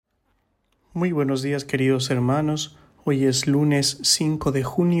Muy buenos días, queridos hermanos. Hoy es lunes 5 de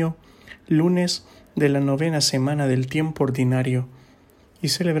junio, lunes de la 9ª semana del tiempo ordinario, y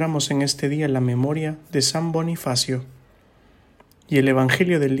celebramos en este día la memoria de San Bonifacio. Y el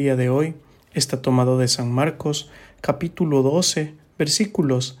Evangelio del día de hoy está tomado de San Marcos, capítulo 12,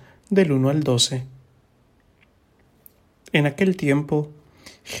 versículos del 1 al 12. En aquel tiempo,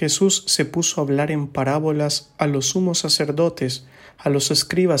 Jesús se puso a hablar en parábolas a los sumos sacerdotes, a los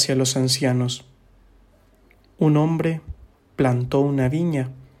escribas y a los ancianos. Un hombre plantó una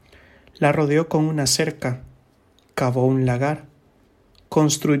viña, la rodeó con una cerca, cavó un lagar,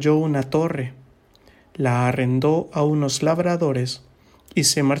 construyó una torre, la arrendó a unos labradores y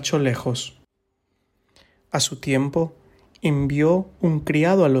se marchó lejos. A su tiempo, envió un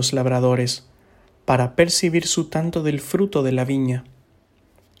criado a los labradores para percibir su tanto del fruto de la viña.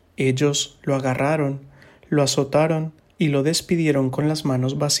 Ellos lo agarraron, lo azotaron y lo despidieron con las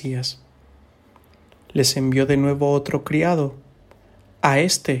manos vacías. Les envió de nuevo otro criado. A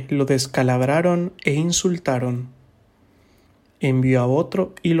éste lo descalabraron e insultaron. Envió a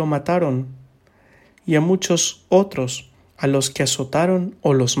otro y lo mataron, y a muchos otros a los que azotaron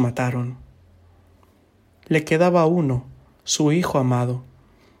o los mataron. Le quedaba uno, su hijo amado,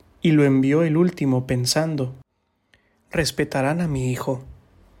 y lo envió el último pensando: respetarán a mi hijo.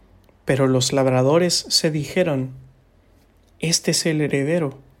 Pero los labradores se dijeron: este es el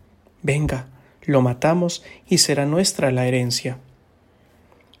heredero, venga, lo matamos y será nuestra la herencia.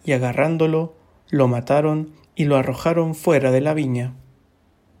 Y agarrándolo, lo mataron y lo arrojaron fuera de la viña.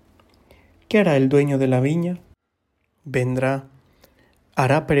 ¿Qué hará el dueño de la viña? Vendrá,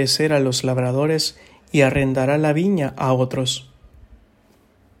 hará perecer a los labradores y arrendará la viña a otros.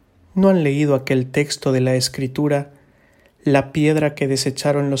 ¿No han leído aquel texto de la Escritura? La piedra que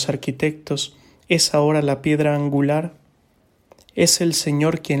desecharon los arquitectos es ahora la piedra angular. Es el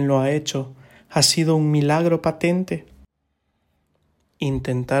Señor quien lo ha hecho. Ha sido un milagro patente.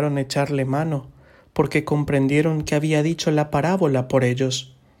 Intentaron echarle mano porque comprendieron que había dicho la parábola por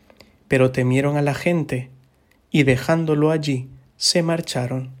ellos, pero temieron a la gente y dejándolo allí se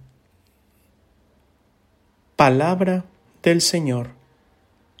marcharon. Palabra del Señor.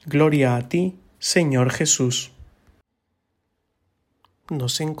 Gloria a ti, Señor Jesús.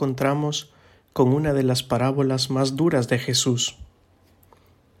 Nos encontramos con una de las parábolas más duras de Jesús.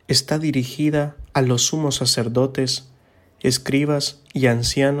 Está dirigida a los sumos sacerdotes, escribas y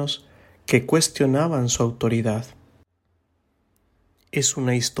ancianos que cuestionaban su autoridad. Es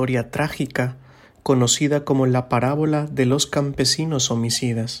una historia trágica conocida como la parábola de los campesinos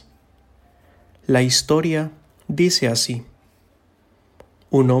homicidas. La historia dice así: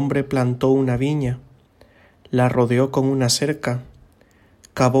 un hombre plantó una viña, la rodeó con una cerca,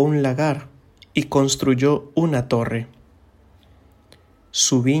 cavó un lagar y construyó una torre.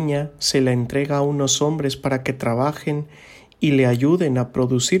 Su viña se la entrega a unos hombres para que trabajen y le ayuden a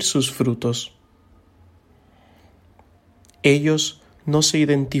producir sus frutos. Ellos no se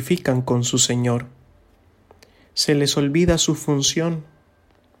identifican con su Señor. Se les olvida su función.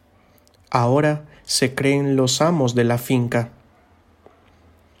 Ahora se creen los amos de la finca.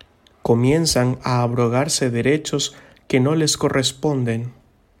 Comienzan a abrogarse derechos que no les corresponden.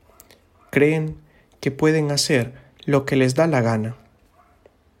 Creen que pueden hacer lo que les da la gana.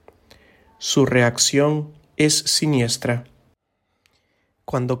 Su reacción es siniestra.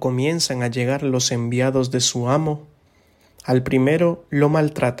 Cuando comienzan a llegar los enviados de su amo, al primero lo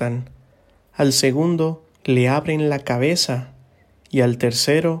maltratan, al segundo le abren la cabeza y al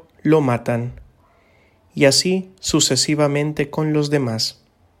tercero lo matan, y así sucesivamente con los demás.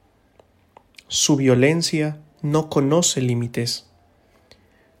 Su violencia no conoce límites.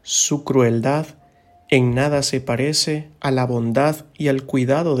 Su crueldad en nada se parece a la bondad y al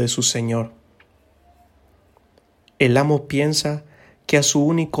cuidado de su Señor. El amo piensa que a su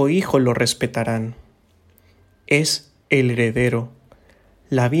único hijo lo respetarán. Es el heredero.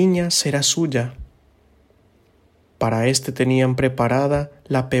 La viña será suya. Para éste tenían preparada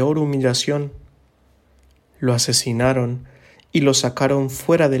la peor humillación. Lo asesinaron y lo sacaron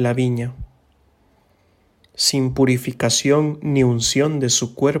fuera de la viña, sin purificación ni unción de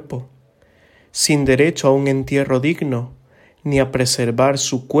su cuerpo, sin derecho a un entierro digno, ni a preservar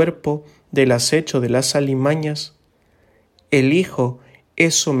su cuerpo del acecho de las alimañas. El hijo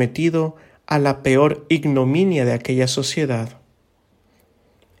es sometido a la peor ignominia de aquella sociedad.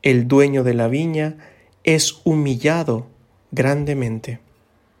 El dueño de la viña es humillado grandemente.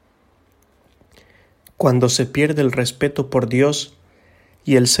 Cuando se pierde el respeto por Dios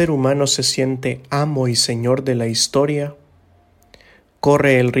y el ser humano se siente amo y señor de la historia,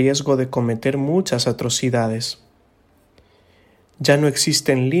 corre el riesgo de cometer muchas atrocidades. Ya no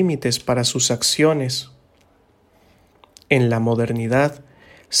existen límites para sus acciones. En la modernidad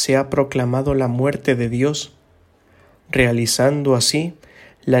se ha proclamado la muerte de Dios, realizando así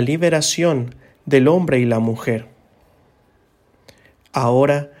la liberación del hombre y la mujer.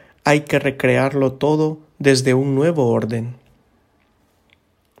 Ahora hay que recrearlo todo desde un nuevo orden.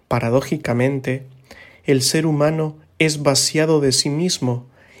 Paradójicamente, el ser humano es vaciado de sí mismo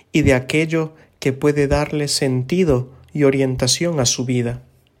y de aquello que puede darle sentido y orientación a su vida.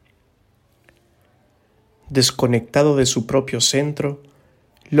 Desconectado de su propio centro,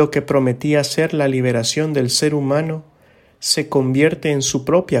 lo que prometía ser la liberación del ser humano se convierte en su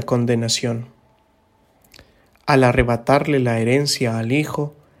propia condenación. Al arrebatarle la herencia al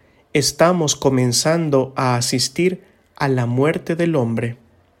Hijo, estamos comenzando a asistir a la muerte del hombre.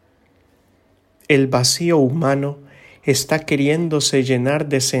 El vacío humano está queriéndose llenar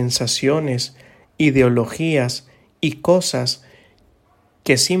de sensaciones, ideologías y cosas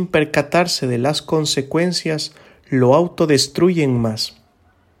que sin percatarse de las consecuencias lo autodestruyen más.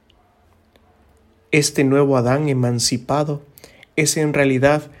 Este nuevo Adán emancipado es en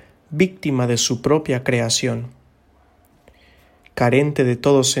realidad víctima de su propia creación. Carente de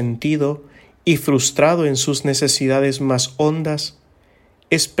todo sentido y frustrado en sus necesidades más hondas,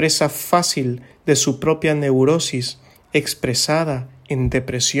 es presa fácil de su propia neurosis expresada en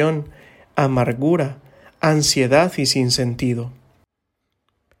depresión, amargura, ansiedad y sinsentido.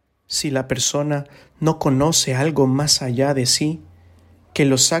 Si la persona no conoce algo más allá de sí, que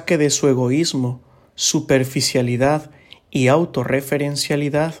lo saque de su egoísmo, superficialidad y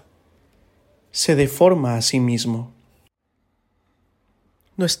autorreferencialidad, se deforma a sí mismo.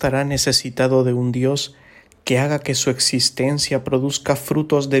 ¿No estará necesitado de un Dios que haga que su existencia produzca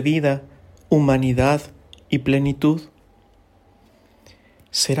frutos de vida, humanidad y plenitud?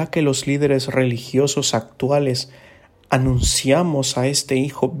 ¿Será que los líderes religiosos actuales anunciamos a este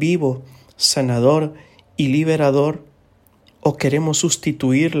Hijo vivo, sanador y liberador, o queremos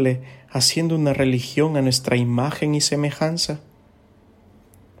sustituirle haciendo una religión a nuestra imagen y semejanza?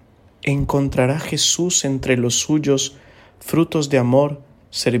 ¿Encontrará Jesús entre los suyos frutos de amor,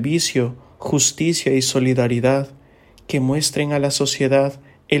 servicio, justicia y solidaridad que muestren a la sociedad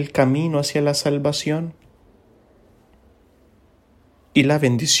el camino hacia la salvación? Y la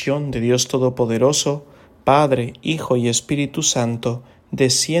bendición de Dios Todopoderoso, Padre, Hijo y Espíritu Santo,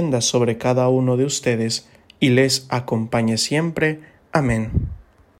 descienda sobre cada uno de ustedes y les acompañe siempre. Amén.